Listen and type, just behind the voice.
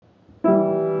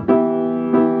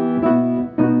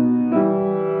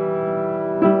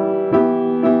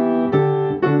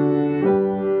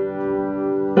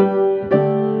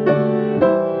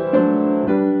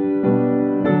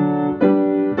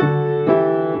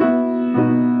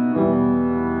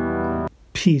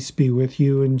Peace be with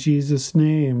you in Jesus'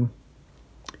 name.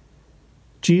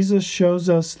 Jesus shows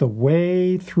us the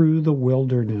way through the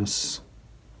wilderness.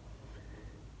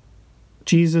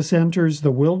 Jesus enters the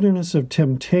wilderness of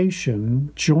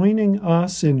temptation, joining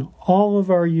us in all of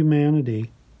our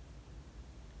humanity.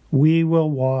 We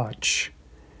will watch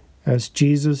as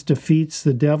Jesus defeats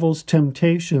the devil's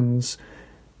temptations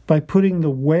by putting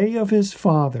the way of his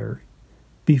Father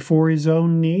before his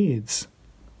own needs.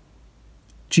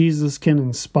 Jesus can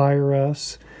inspire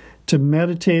us to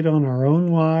meditate on our own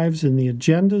lives and the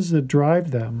agendas that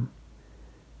drive them.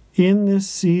 In this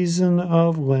season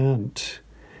of Lent,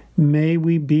 may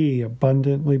we be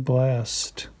abundantly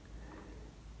blessed.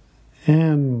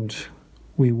 And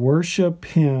we worship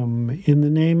him in the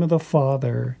name of the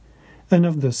Father, and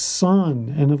of the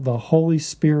Son, and of the Holy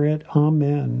Spirit.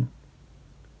 Amen.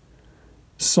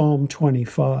 Psalm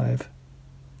 25.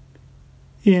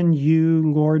 In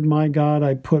you, Lord my God,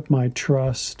 I put my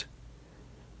trust.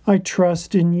 I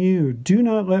trust in you. Do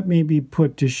not let me be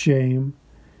put to shame.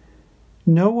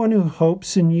 No one who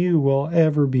hopes in you will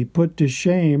ever be put to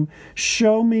shame.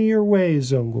 Show me your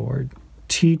ways, O Lord.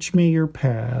 Teach me your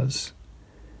paths.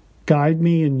 Guide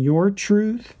me in your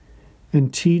truth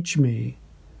and teach me.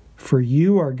 For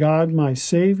you are God, my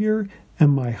Savior,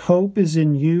 and my hope is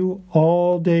in you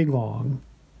all day long.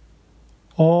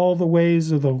 All the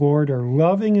ways of the Lord are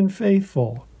loving and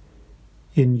faithful.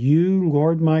 In you,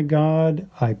 Lord my God,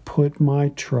 I put my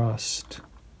trust.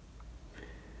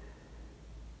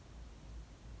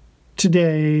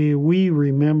 Today, we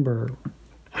remember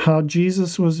how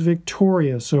Jesus was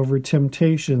victorious over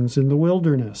temptations in the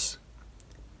wilderness.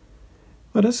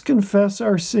 Let us confess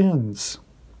our sins,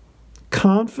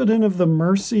 confident of the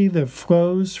mercy that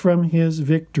flows from his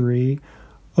victory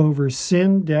over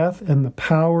sin, death, and the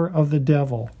power of the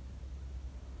devil.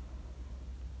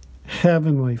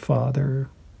 Heavenly Father,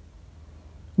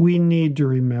 we need to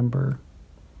remember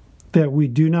that we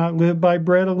do not live by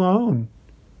bread alone.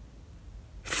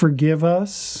 Forgive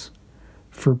us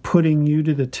for putting you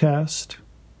to the test.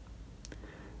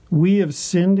 We have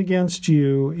sinned against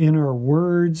you in our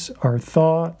words, our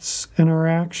thoughts, and our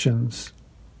actions.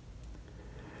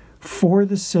 For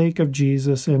the sake of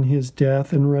Jesus and his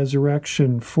death and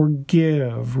resurrection,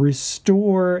 forgive,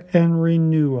 restore, and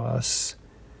renew us,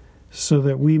 so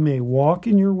that we may walk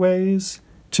in your ways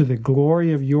to the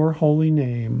glory of your holy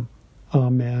name.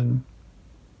 Amen.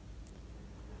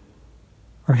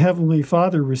 Our Heavenly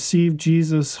Father received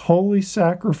Jesus' holy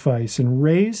sacrifice and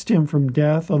raised him from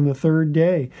death on the third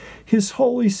day. His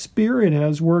Holy Spirit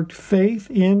has worked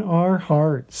faith in our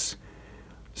hearts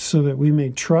so that we may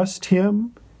trust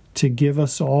him to give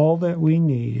us all that we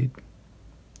need.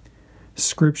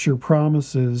 Scripture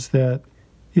promises that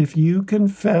if you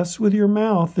confess with your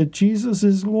mouth that Jesus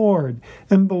is Lord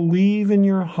and believe in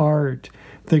your heart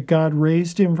that God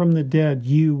raised him from the dead,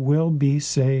 you will be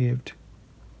saved.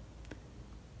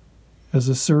 As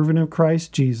a servant of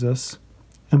Christ Jesus,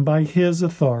 and by his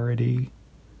authority,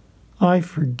 I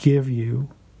forgive you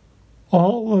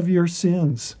all of your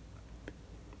sins.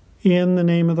 In the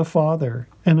name of the Father,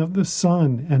 and of the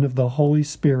Son, and of the Holy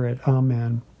Spirit.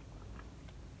 Amen.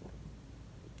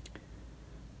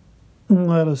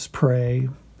 Let us pray.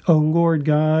 O Lord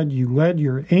God, you led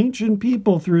your ancient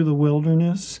people through the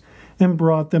wilderness and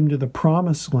brought them to the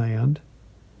promised land.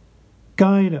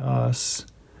 Guide us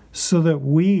so that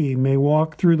we may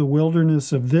walk through the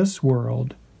wilderness of this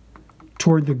world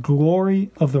toward the glory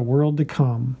of the world to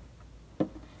come.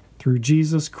 Through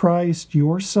Jesus Christ,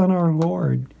 your Son, our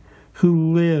Lord,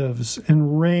 who lives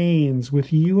and reigns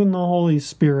with you in the Holy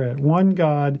Spirit, one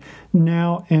God,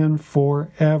 now and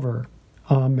forever.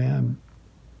 Amen.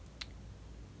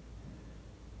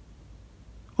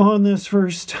 On this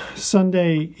first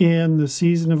Sunday in the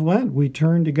season of Lent, we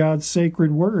turn to God's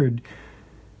sacred word.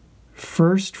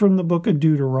 First from the book of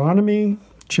Deuteronomy,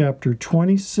 chapter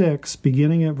 26,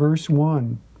 beginning at verse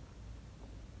 1.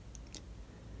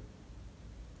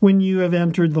 When you have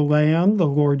entered the land the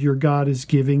Lord your God is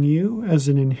giving you as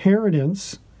an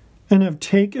inheritance, and have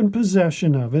taken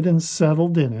possession of it and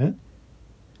settled in it,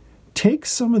 take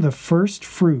some of the first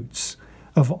fruits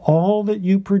of all that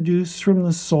you produce from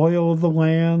the soil of the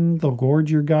land the Lord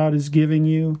your God is giving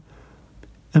you,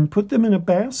 and put them in a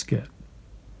basket.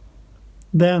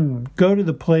 Then go to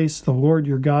the place the Lord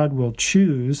your God will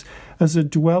choose as a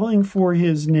dwelling for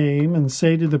his name, and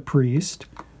say to the priest,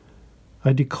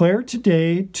 I declare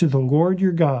today to the Lord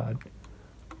your God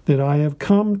that I have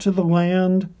come to the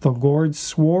land the Lord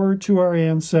swore to our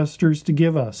ancestors to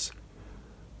give us.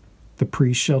 The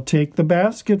priest shall take the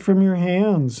basket from your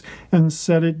hands and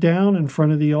set it down in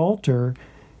front of the altar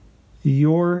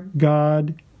your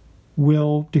God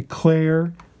will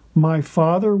declare, "My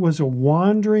father was a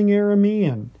wandering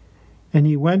Aramean, and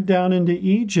he went down into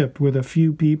Egypt with a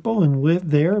few people and lived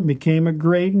there and became a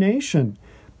great nation,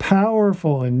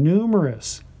 powerful and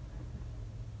numerous.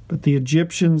 But the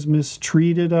Egyptians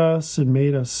mistreated us and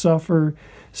made us suffer,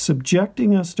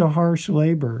 subjecting us to harsh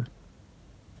labor.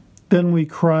 Then we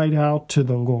cried out to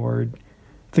the Lord,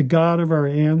 the God of our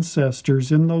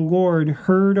ancestors, and the Lord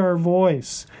heard our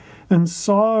voice and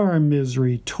saw our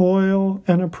misery, toil,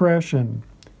 and oppression.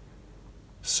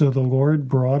 So the Lord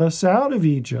brought us out of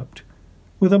Egypt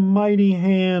with a mighty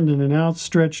hand and an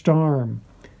outstretched arm,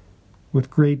 with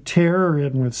great terror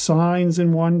and with signs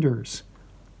and wonders.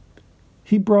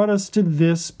 He brought us to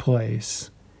this place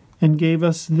and gave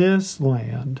us this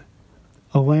land,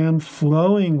 a land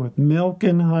flowing with milk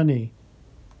and honey.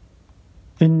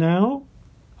 And now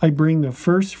I bring the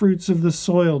first fruits of the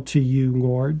soil to you,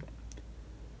 Lord.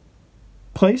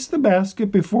 Place the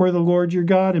basket before the Lord your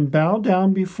God and bow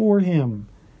down before him.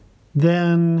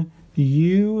 Then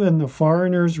you and the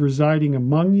foreigners residing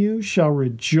among you shall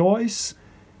rejoice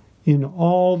in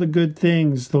all the good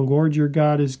things the Lord your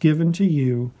God has given to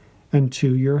you and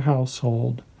to your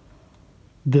household.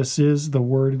 This is the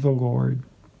word of the Lord.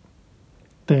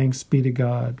 Thanks be to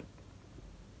God."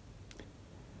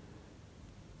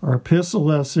 Our epistle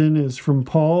lesson is from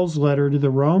Paul's letter to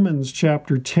the Romans,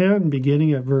 chapter 10,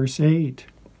 beginning at verse 8.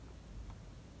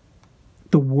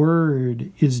 The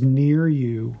word is near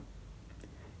you.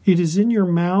 It is in your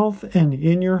mouth and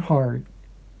in your heart.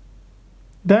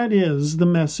 That is the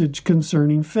message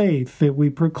concerning faith that we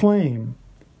proclaim.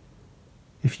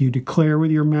 If you declare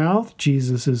with your mouth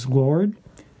Jesus is Lord,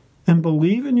 and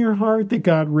believe in your heart that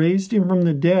God raised him from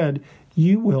the dead,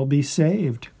 you will be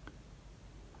saved.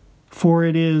 For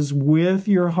it is with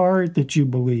your heart that you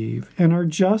believe and are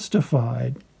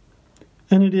justified,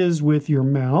 and it is with your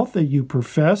mouth that you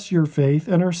profess your faith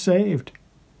and are saved.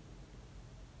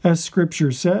 As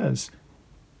Scripture says,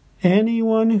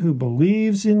 anyone who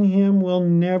believes in him will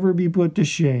never be put to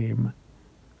shame.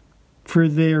 For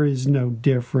there is no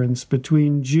difference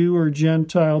between Jew or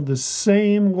Gentile. The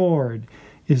same Lord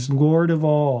is Lord of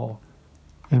all,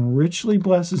 and richly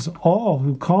blesses all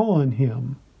who call on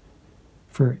him.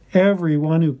 For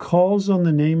everyone who calls on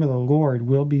the name of the Lord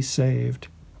will be saved.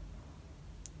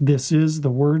 This is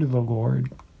the word of the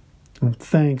Lord, and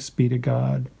thanks be to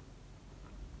God.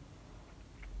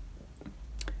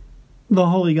 The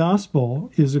Holy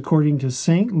Gospel is according to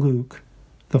St. Luke,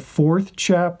 the 4th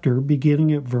chapter,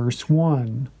 beginning at verse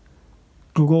 1.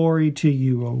 Glory to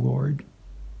you, O Lord.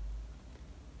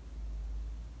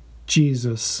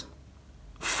 Jesus,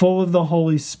 full of the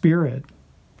Holy Spirit,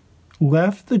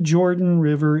 left the Jordan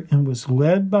River and was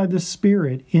led by the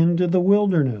Spirit into the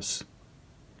wilderness,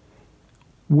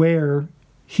 where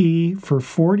he for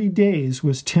 40 days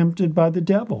was tempted by the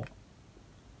devil.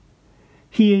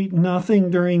 He ate nothing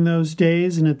during those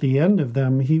days, and at the end of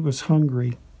them he was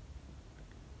hungry.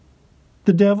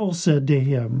 The devil said to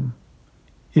him,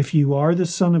 "If you are the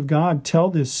Son of God, tell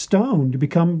this stone to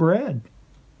become bread."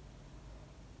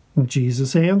 And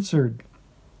Jesus answered,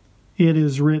 "It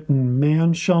is written,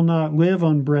 man shall not live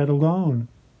on bread alone."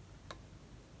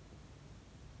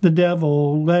 The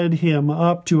devil led him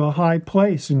up to a high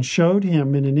place and showed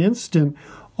him in an instant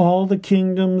all the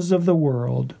kingdoms of the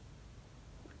world.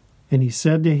 And he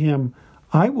said to him,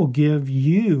 "I will give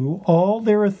you all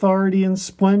their authority and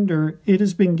splendor. It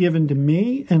has been given to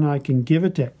me, and I can give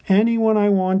it to anyone I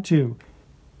want to.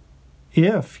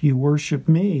 If you worship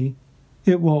me,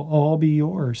 it will all be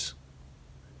yours."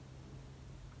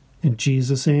 And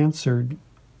Jesus answered,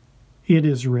 "It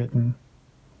is written,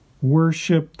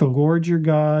 worship the Lord your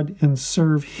God and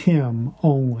serve him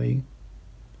only."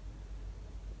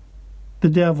 The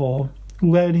devil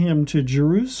led him to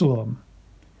Jerusalem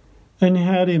and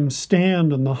had him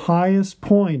stand on the highest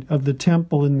point of the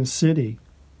temple in the city.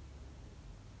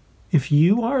 "If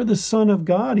you are the Son of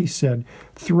God," he said,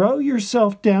 "throw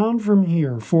yourself down from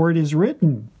here, for it is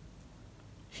written,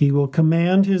 he will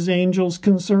command his angels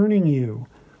concerning you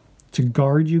to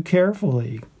guard you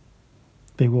carefully.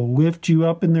 They will lift you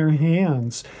up in their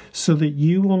hands so that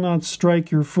you will not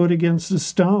strike your foot against a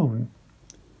stone."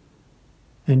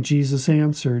 And Jesus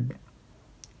answered,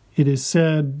 "It is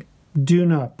said, do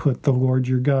not put the Lord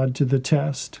your God to the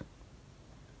test."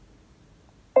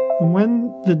 And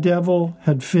when the devil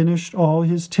had finished all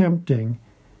his tempting,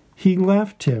 he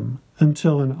left him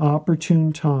until an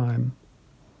opportune time.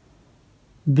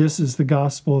 This is the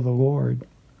gospel of the Lord.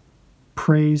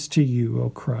 Praise to you, O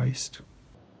Christ.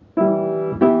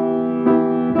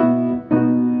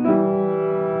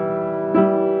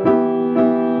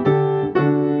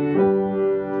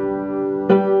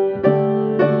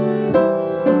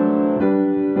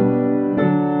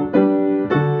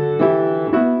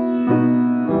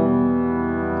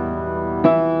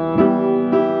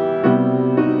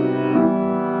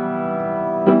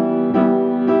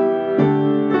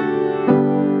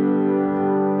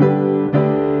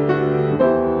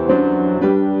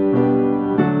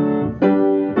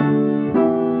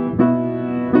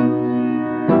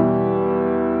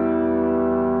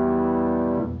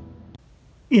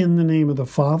 the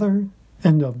Father,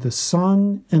 and of the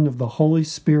Son, and of the Holy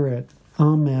Spirit.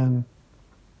 Amen.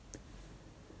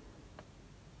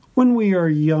 When we are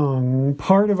young,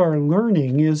 part of our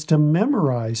learning is to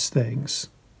memorize things.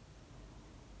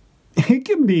 It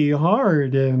can be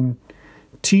hard, and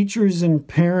teachers and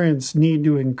parents need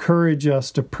to encourage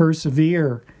us to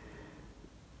persevere,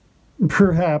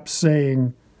 perhaps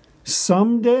saying,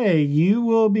 "Someday you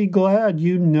will be glad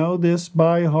you know this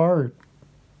by heart."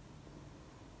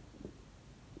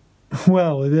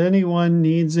 Well, if anyone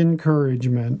needs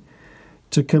encouragement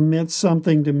to commit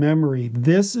something to memory,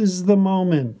 this is the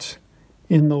moment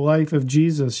in the life of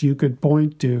Jesus you could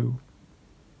point to.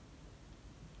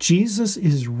 Jesus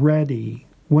is ready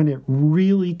when it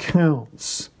really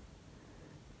counts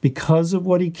because of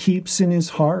what he keeps in his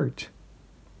heart.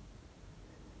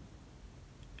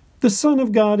 The Son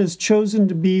of God has chosen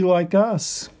to be like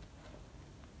us.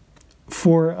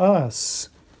 For us,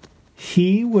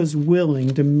 he was willing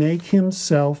to make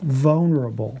himself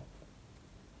vulnerable.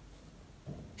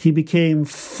 He became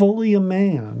fully a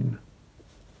man,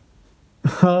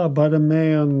 but a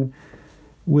man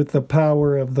with the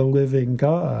power of the living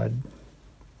God.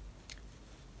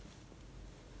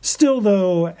 Still,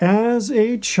 though, as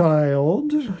a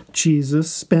child,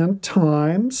 Jesus spent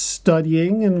time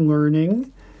studying and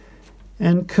learning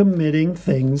and committing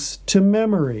things to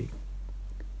memory.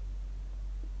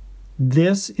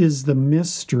 This is the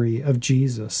mystery of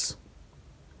Jesus.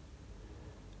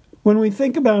 When we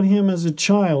think about him as a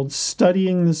child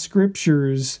studying the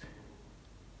scriptures,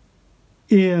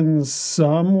 in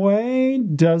some way,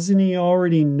 doesn't he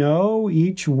already know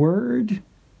each word?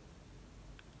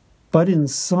 But in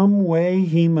some way,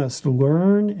 he must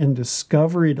learn and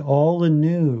discover it all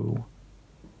anew.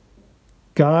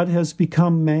 God has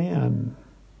become man.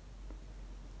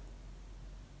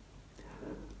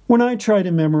 When I try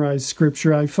to memorize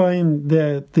Scripture, I find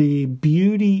that the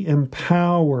beauty and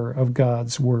power of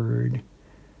God's Word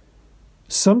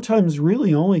sometimes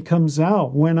really only comes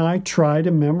out when I try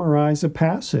to memorize a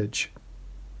passage.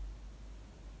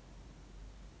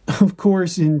 Of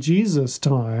course, in Jesus'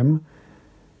 time,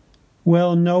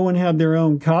 well, no one had their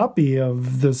own copy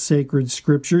of the sacred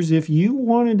Scriptures. If you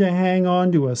wanted to hang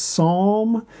on to a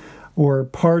psalm or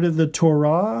part of the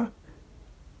Torah,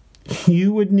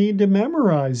 you would need to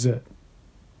memorize it.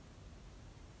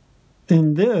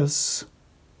 And this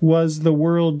was the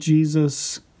world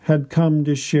Jesus had come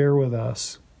to share with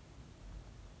us.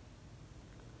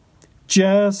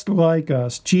 Just like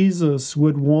us, Jesus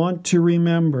would want to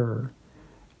remember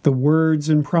the words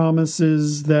and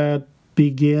promises that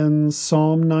begin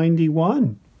Psalm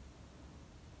 91.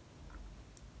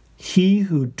 He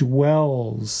who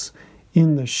dwells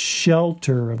in the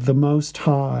shelter of the Most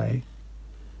High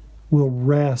will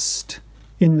rest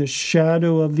in the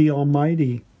shadow of the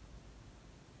Almighty.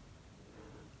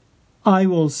 I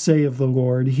will say of the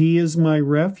Lord, he is my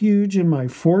refuge and my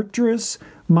fortress,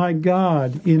 my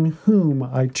God in whom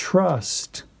I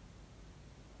trust.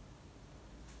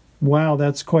 Wow,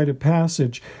 that's quite a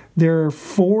passage. There are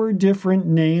 4 different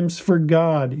names for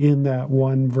God in that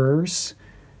one verse.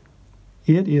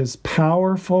 It is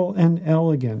powerful and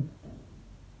elegant.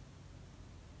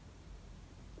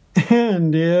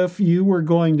 And if you were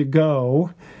going to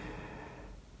go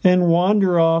and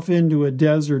wander off into a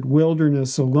desert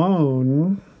wilderness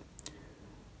alone,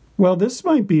 well, this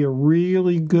might be a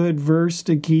really good verse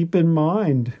to keep in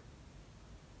mind.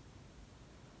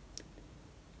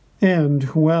 And,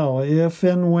 well, if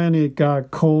and when it got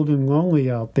cold and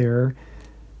lonely out there,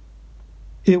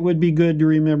 it would be good to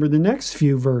remember the next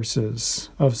few verses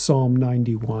of Psalm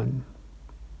 91.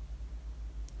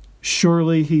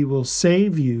 Surely he will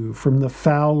save you from the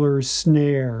fowler's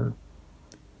snare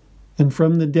and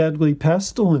from the deadly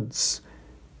pestilence.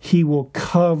 He will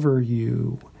cover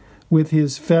you with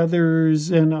his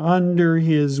feathers, and under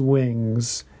his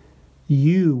wings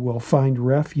you will find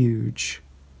refuge.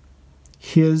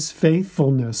 His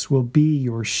faithfulness will be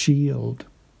your shield.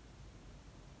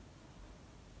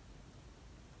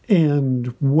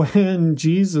 And when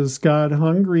Jesus got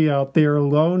hungry out there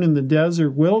alone in the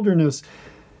desert wilderness,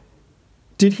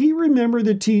 did he remember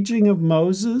the teaching of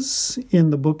Moses in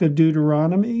the book of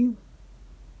Deuteronomy?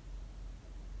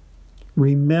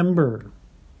 Remember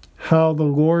how the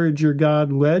Lord your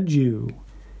God led you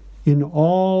in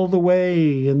all the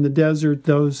way in the desert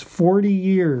those 40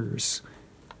 years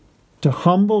to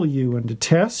humble you and to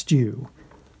test you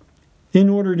in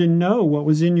order to know what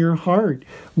was in your heart,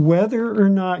 whether or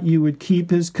not you would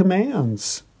keep his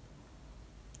commands.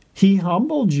 He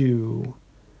humbled you,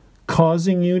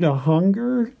 causing you to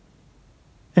hunger,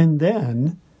 and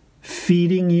then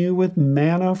feeding you with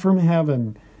manna from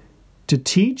heaven to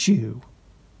teach you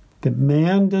that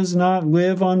man does not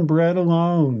live on bread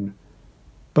alone,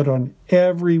 but on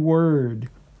every word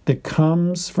that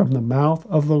comes from the mouth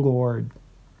of the Lord.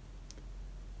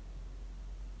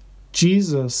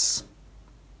 Jesus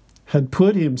had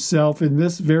put himself in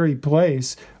this very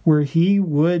place where he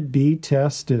would be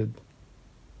tested.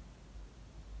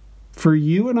 For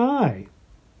you and I,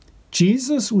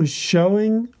 Jesus was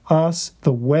showing us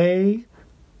the way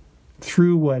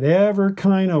through whatever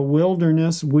kind of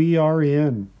wilderness we are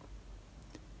in.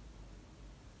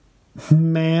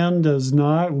 Man does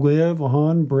not live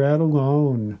on bread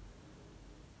alone,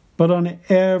 but on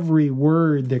every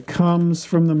word that comes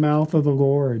from the mouth of the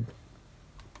Lord.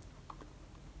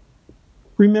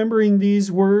 Remembering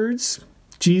these words,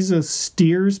 Jesus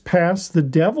steers past the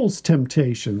devil's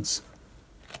temptations.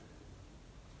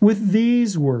 With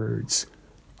these words,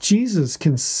 Jesus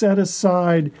can set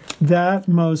aside that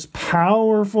most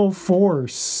powerful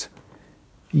force,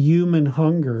 human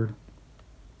hunger.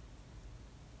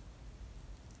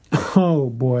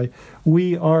 Oh boy,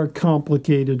 we are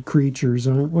complicated creatures,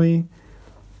 aren't we?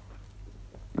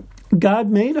 God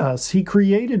made us. He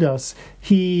created us.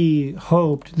 He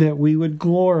hoped that we would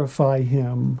glorify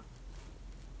him.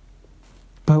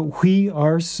 But we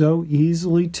are so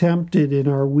easily tempted in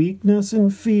our weakness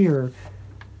and fear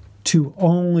to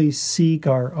only seek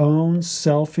our own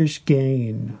selfish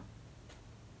gain.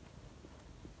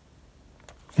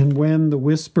 And when the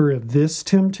whisper of this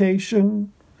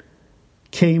temptation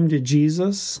came to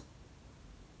Jesus,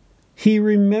 he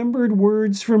remembered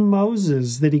words from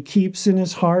Moses that he keeps in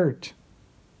his heart.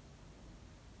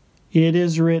 It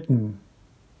is written,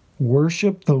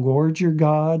 "Worship the Lord your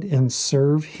God and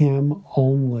serve him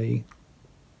only."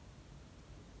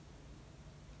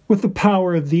 With the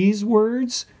power of these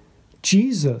words,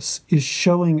 Jesus is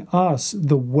showing us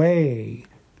the way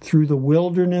through the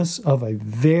wilderness of a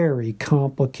very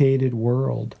complicated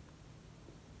world.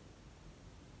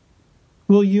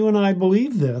 Will you and I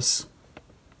believe this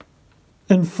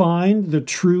and find the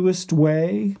truest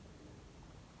way?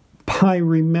 By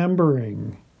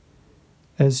remembering,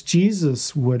 as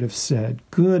Jesus would have said,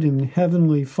 "Good and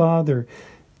Heavenly Father,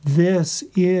 this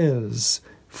is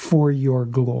for your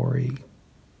glory."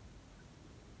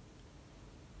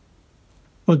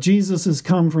 Well, Jesus has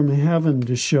come from heaven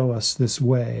to show us this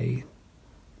way.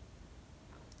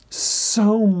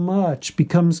 So much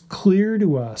becomes clear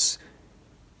to us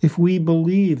if we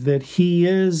believe that he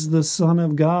is the Son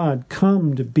of God,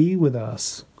 come to be with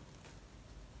us.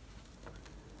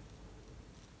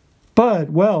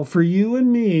 But, well, for you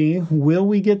and me, will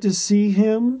we get to see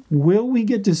him? Will we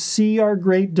get to see our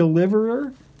great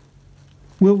deliverer?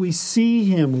 Will we see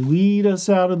him lead us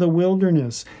out of the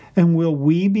wilderness? And will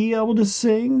we be able to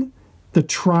sing the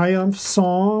triumph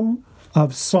psalm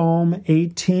of Psalm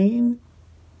 18?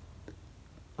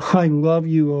 I love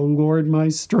you, O Lord, my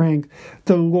strength.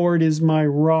 The Lord is my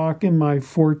rock and my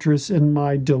fortress and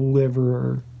my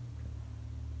deliverer.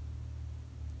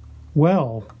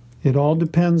 Well, it all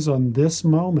depends on this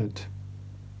moment.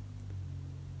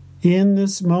 In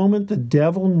this moment, the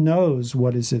devil knows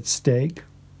what is at stake.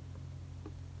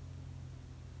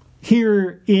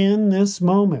 Here in this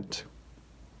moment,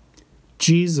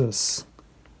 Jesus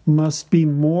must be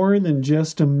more than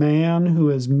just a man who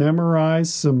has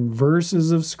memorized some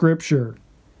verses of Scripture.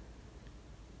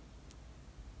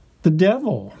 The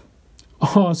devil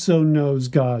also knows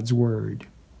God's Word.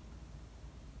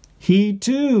 He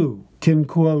too can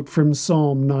quote from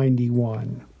Psalm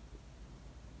 91.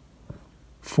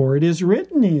 For it is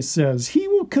written, he says, he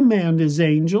will command his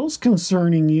angels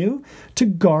concerning you to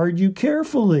guard you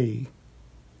carefully.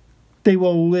 They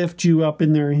will lift you up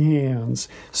in their hands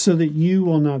so that you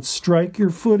will not strike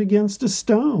your foot against a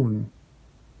stone.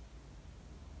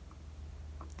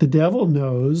 The devil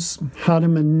knows how to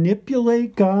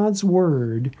manipulate God's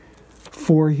word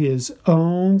for his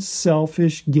own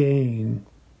selfish gain.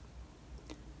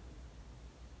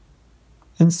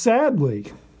 And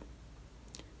sadly,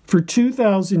 for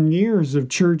 2,000 years of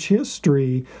church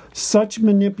history, such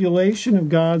manipulation of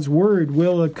God's word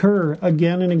will occur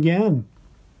again and again.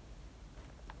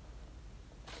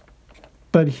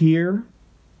 But here,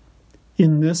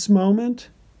 in this moment,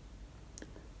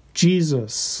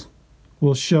 Jesus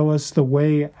will show us the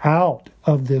way out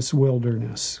of this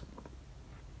wilderness.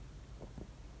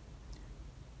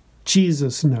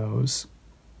 Jesus knows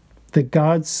that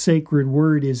God's sacred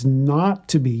word is not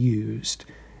to be used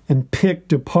and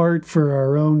picked apart for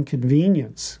our own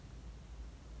convenience.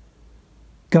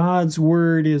 God's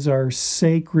word is our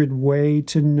sacred way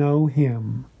to know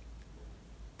him,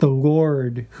 the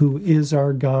Lord who is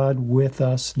our God with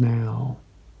us now.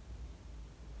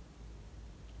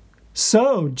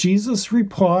 So Jesus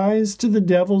replies to the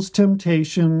devil's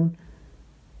temptation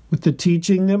with the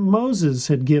teaching that Moses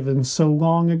had given so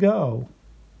long ago.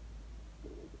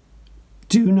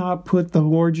 Do not put the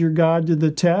Lord your God to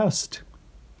the test.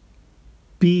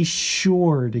 Be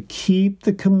sure to keep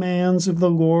the commands of the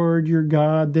Lord your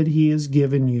God that he has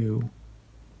given you.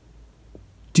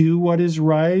 Do what is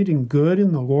right and good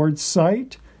in the Lord's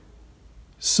sight,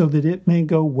 so that it may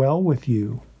go well with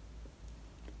you.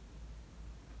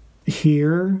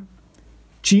 Here,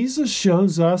 Jesus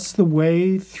shows us the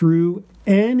way through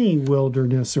any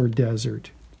wilderness or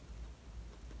desert.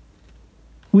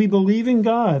 We believe in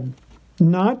God,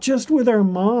 not just with our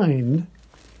mind,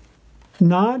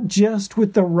 not just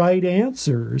with the right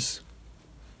answers.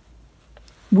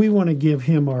 We want to give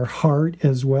him our heart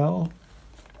as well.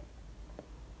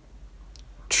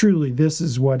 Truly, this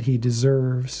is what he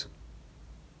deserves.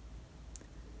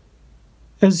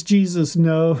 As Jesus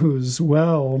knows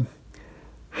well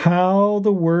how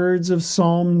the words of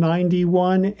Psalm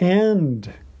 91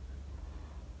 end.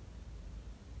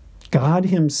 God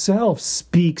himself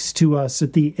speaks to us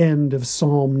at the end of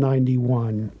Psalm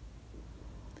 91.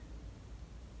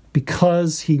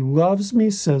 Because he loves me,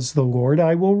 says the Lord,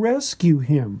 I will rescue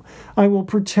him. I will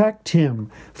protect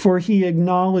him, for he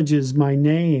acknowledges my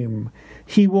name.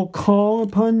 He will call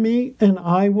upon me, and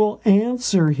I will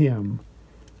answer him.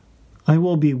 I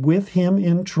will be with him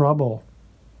in trouble.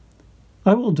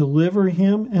 I will deliver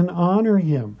him and honor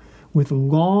him. With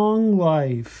long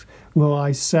life will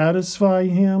I satisfy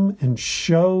him and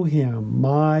show him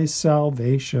my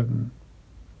salvation.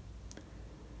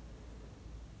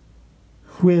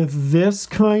 With this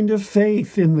kind of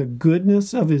faith in the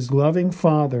goodness of his loving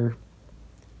Father,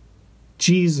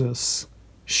 Jesus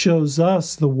shows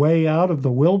us the way out of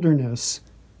the wilderness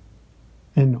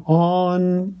and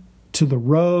on to the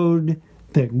road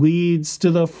that leads to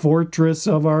the fortress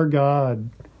of our God.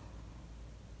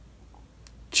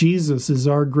 Jesus is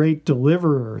our great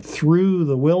deliverer through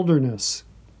the wilderness.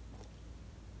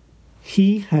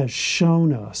 He has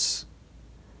shown us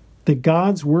that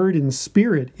God's word in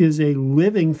spirit is a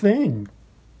living thing.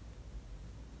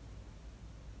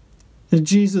 At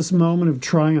Jesus' moment of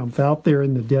triumph out there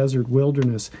in the desert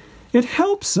wilderness, it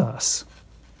helps us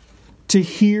to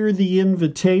hear the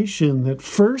invitation that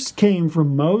first came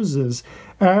from Moses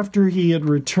after he had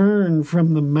returned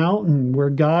from the mountain where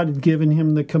God had given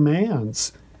him the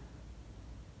commands.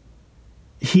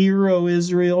 Hear, O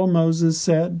Israel, Moses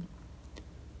said,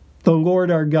 the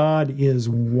Lord our God is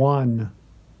one.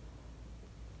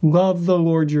 Love the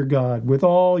Lord your God with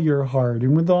all your heart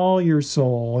and with all your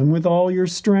soul and with all your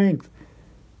strength.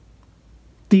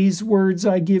 These words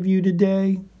I give you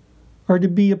today are to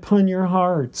be upon your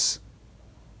hearts.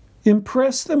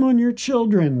 Impress them on your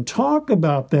children. Talk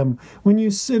about them when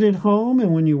you sit at home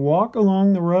and when you walk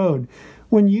along the road.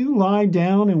 When you lie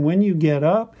down and when you get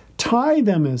up, tie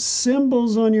them as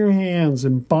symbols on your hands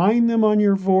and bind them on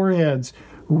your foreheads.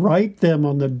 Write them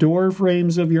on the door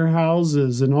frames of your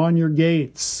houses and on your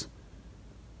gates.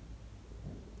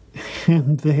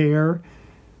 And there,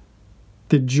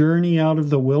 the journey out of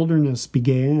the wilderness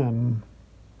began.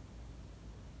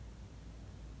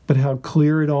 But how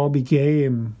clear it all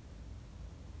became.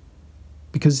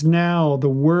 Because now the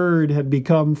Word had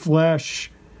become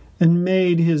flesh and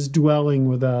made his dwelling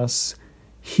with us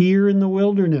here in the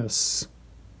wilderness.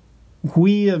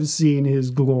 We have seen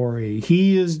his glory.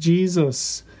 He is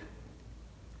Jesus.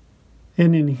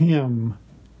 And in him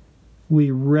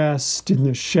we rest in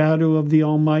the shadow of the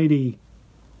Almighty.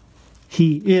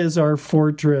 He is our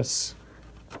fortress,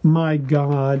 my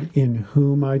God in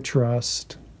whom I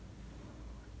trust.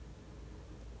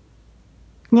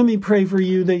 Let me pray for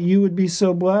you that you would be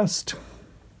so blessed.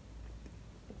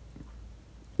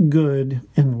 Good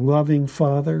and loving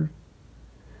Father,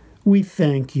 we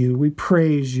thank you, we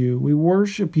praise you, we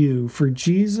worship you, for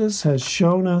Jesus has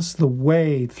shown us the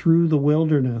way through the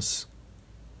wilderness.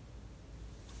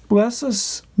 Bless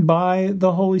us by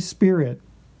the Holy Spirit,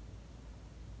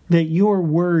 that your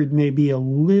word may be a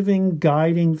living,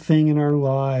 guiding thing in our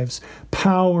lives,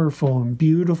 powerful and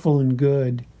beautiful and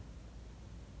good.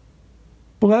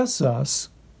 Bless us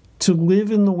to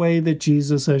live in the way that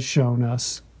Jesus has shown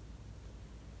us.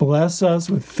 Bless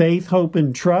us with faith, hope,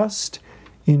 and trust.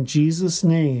 In Jesus'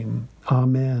 name,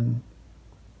 amen.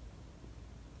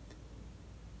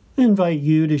 I invite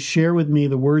you to share with me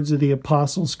the words of the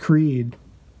Apostles' Creed.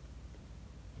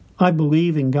 I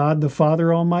believe in God the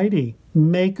Father Almighty,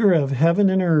 maker of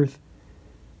heaven and earth,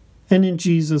 and in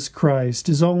Jesus Christ,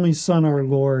 his only Son, our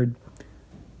Lord,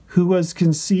 who was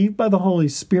conceived by the Holy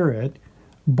Spirit,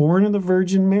 born of the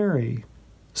Virgin Mary,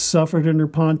 suffered under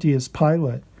Pontius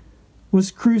Pilate,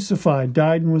 was crucified,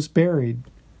 died, and was buried.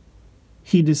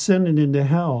 He descended into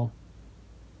hell.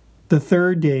 The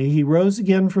third day he rose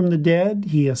again from the dead.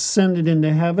 He ascended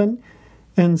into heaven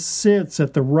and sits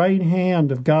at the right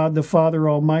hand of God the Father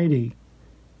Almighty.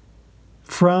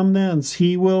 From thence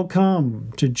he will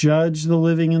come to judge the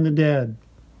living and the dead.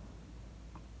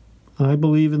 I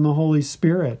believe in the Holy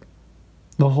Spirit,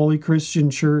 the Holy Christian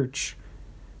Church,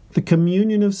 the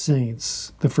communion of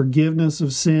saints, the forgiveness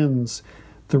of sins,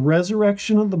 the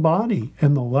resurrection of the body,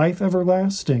 and the life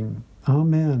everlasting.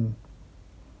 Amen.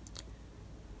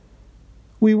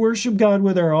 We worship God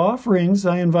with our offerings.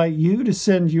 I invite you to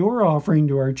send your offering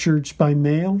to our church by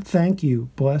mail. Thank you.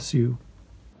 Bless you.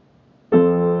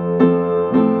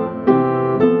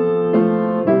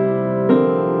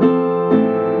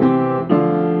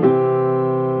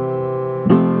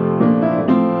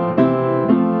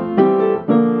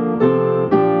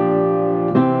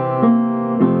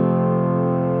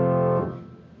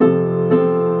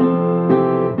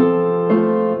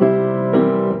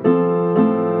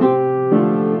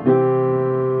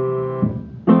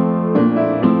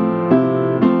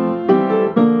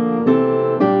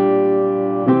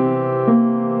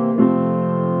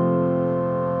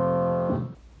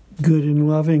 Good and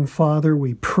loving Father,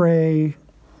 we pray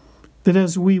that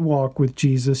as we walk with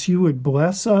Jesus, you would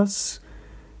bless us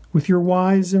with your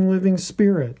wise and living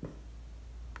Spirit.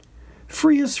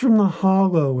 Free us from the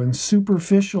hollow and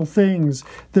superficial things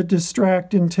that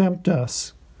distract and tempt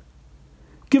us.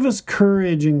 Give us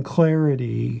courage and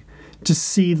clarity to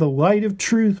see the light of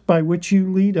truth by which you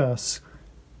lead us.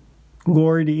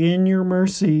 Lord, in your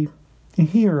mercy,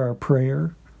 hear our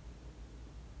prayer.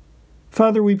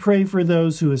 Father, we pray for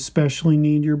those who especially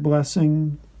need your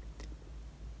blessing.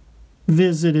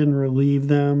 Visit and relieve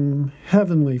them,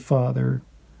 Heavenly Father,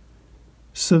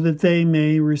 so that they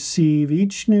may receive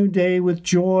each new day with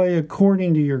joy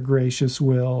according to your gracious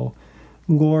will.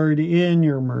 Lord, in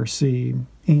your mercy,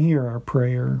 hear our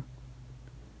prayer.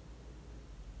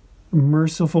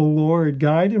 Merciful Lord,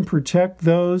 guide and protect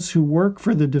those who work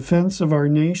for the defense of our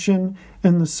nation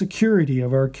and the security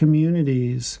of our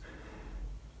communities.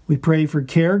 We pray for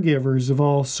caregivers of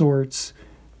all sorts,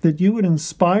 that you would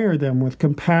inspire them with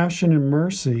compassion and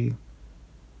mercy.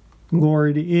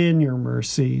 Lord, in your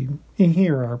mercy,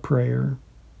 hear our prayer.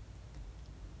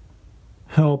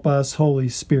 Help us, Holy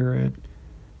Spirit,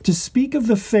 to speak of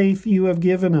the faith you have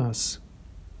given us.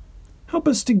 Help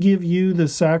us to give you the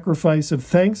sacrifice of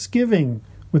thanksgiving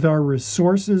with our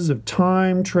resources of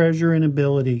time, treasure, and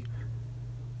ability.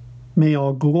 May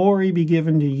all glory be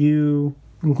given to you,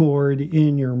 Lord,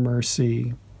 in your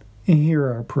mercy.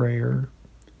 Hear our prayer.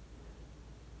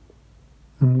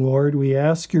 And Lord, we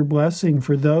ask your blessing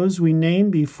for those we name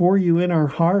before you in our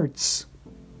hearts.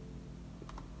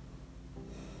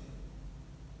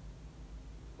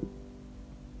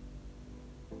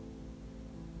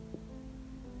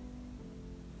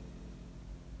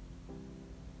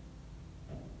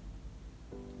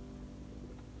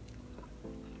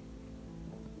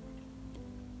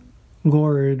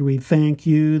 Lord, we thank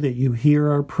you that you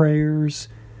hear our prayers,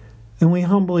 and we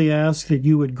humbly ask that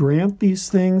you would grant these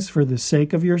things for the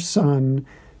sake of your Son,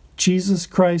 Jesus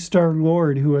Christ our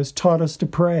Lord, who has taught us to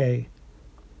pray.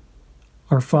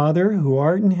 Our Father, who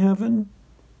art in heaven,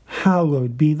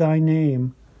 hallowed be thy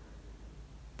name.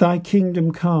 Thy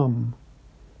kingdom come,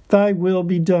 thy will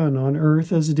be done on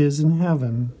earth as it is in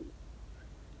heaven.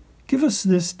 Give us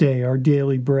this day our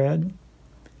daily bread,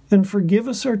 and forgive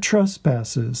us our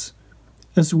trespasses,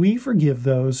 as we forgive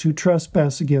those who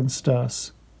trespass against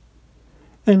us.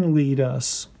 And lead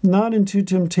us not into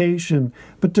temptation,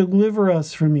 but deliver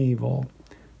us from evil.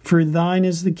 For thine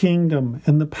is the kingdom,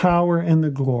 and the power, and the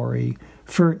glory,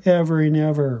 forever and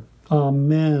ever.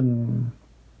 Amen.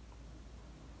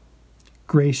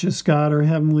 Gracious God, our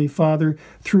Heavenly Father,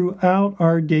 throughout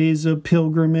our days of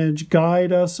pilgrimage,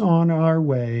 guide us on our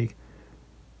way,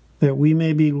 that we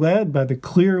may be led by the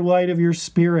clear light of your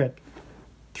Spirit,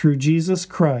 through Jesus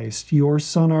Christ, your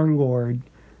Son, our Lord,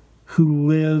 who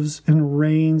lives and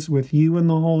reigns with you in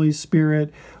the Holy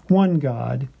Spirit, one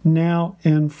God, now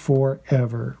and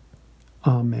forever.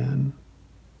 Amen.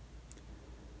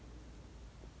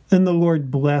 And the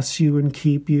Lord bless you and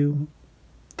keep you.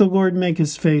 The Lord make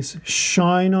his face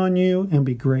shine on you and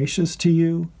be gracious to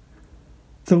you.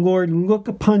 The Lord look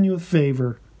upon you with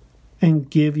favor and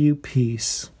give you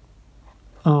peace.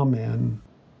 Amen.